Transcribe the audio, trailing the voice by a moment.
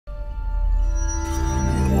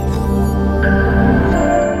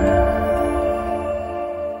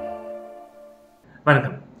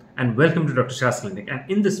and welcome to Dr. Shah's Clinic. And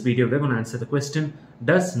in this video, we're going to answer the question,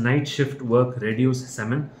 does night shift work reduce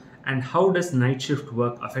semen? And how does night shift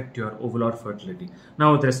work affect your overall fertility?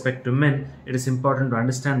 Now, with respect to men, it is important to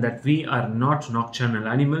understand that we are not nocturnal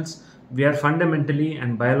animals. We are fundamentally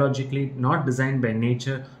and biologically not designed by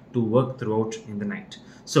nature to work throughout in the night.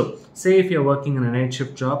 So, say if you're working in a night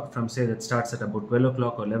shift job from say that starts at about 12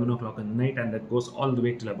 o'clock or 11 o'clock in the night and that goes all the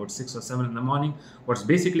way till about 6 or 7 in the morning, what's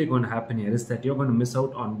basically going to happen here is that you're going to miss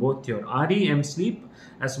out on both your REM sleep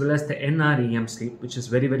as well as the NREM sleep, which is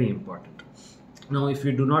very, very important. Now, if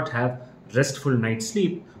you do not have restful night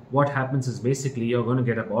sleep, what happens is basically you're going to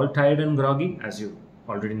get up all tired and groggy, as you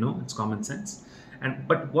already know, it's common sense.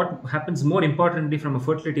 But what happens more importantly from a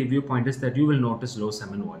fertility viewpoint is that you will notice low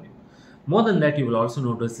semen volume. More than that, you will also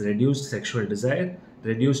notice reduced sexual desire,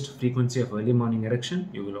 reduced frequency of early morning erection.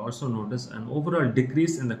 You will also notice an overall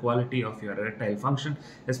decrease in the quality of your erectile function,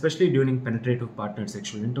 especially during penetrative partnered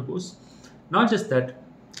sexual intercourse. Not just that,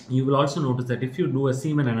 you will also notice that if you do a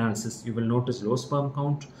semen analysis, you will notice low sperm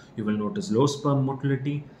count, you will notice low sperm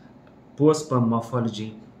motility, poor sperm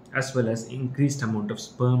morphology, as well as increased amount of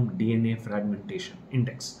sperm DNA fragmentation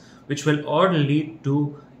index, which will all lead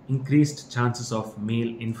to increased chances of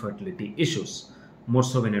male infertility issues, more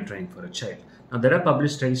so when you're trying for a child. Now, there are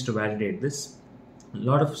published studies to validate this. A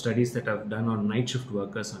lot of studies that have done on night shift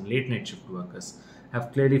workers, on late night shift workers,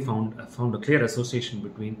 have clearly found a clear association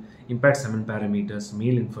between impaired semen parameters,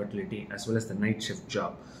 male infertility, as well as the night shift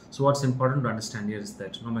job. So what's important to understand here is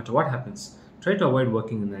that no matter what happens, try to avoid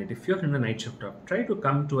working in the night. If you're in a night shift job, try to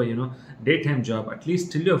come to a daytime job at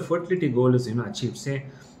least till your fertility goal is achieved. Say,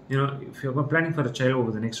 if you're planning for a child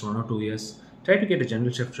over the next 1 or 2 years, try to get a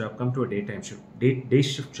general shift job, come to a daytime shift, day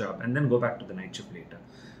shift job, and then go back to the night shift later.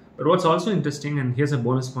 But what's also interesting, and here's a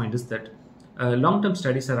bonus point, is that long-term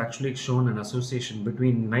studies have actually shown an association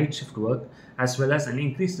between night shift work as well as an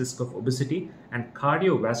increased risk of obesity and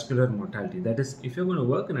cardiovascular mortality. That is, if you're going to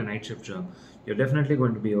work in a night shift job, you're definitely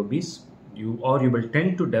going to be obese, you will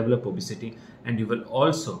tend to develop obesity, and you will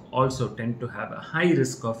also tend to have a high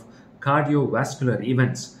risk of cardiovascular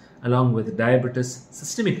events along with diabetes,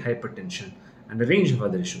 systemic hypertension, and a range of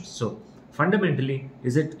other issues. So fundamentally,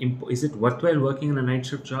 is it worthwhile working in a night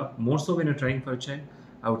shift job, more so when you're trying for a child?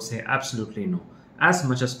 I would say absolutely no. As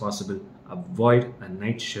much as possible, avoid a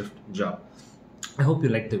night shift job. I hope you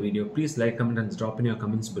liked the video. Please like, comment, and drop in your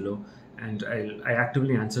comments below. And I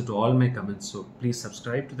actively answer to all my comments. So please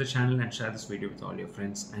subscribe to the channel and share this video with all your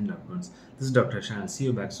friends and loved ones. This is Dr. Shah. I'll see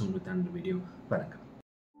you back soon with another video. Bye.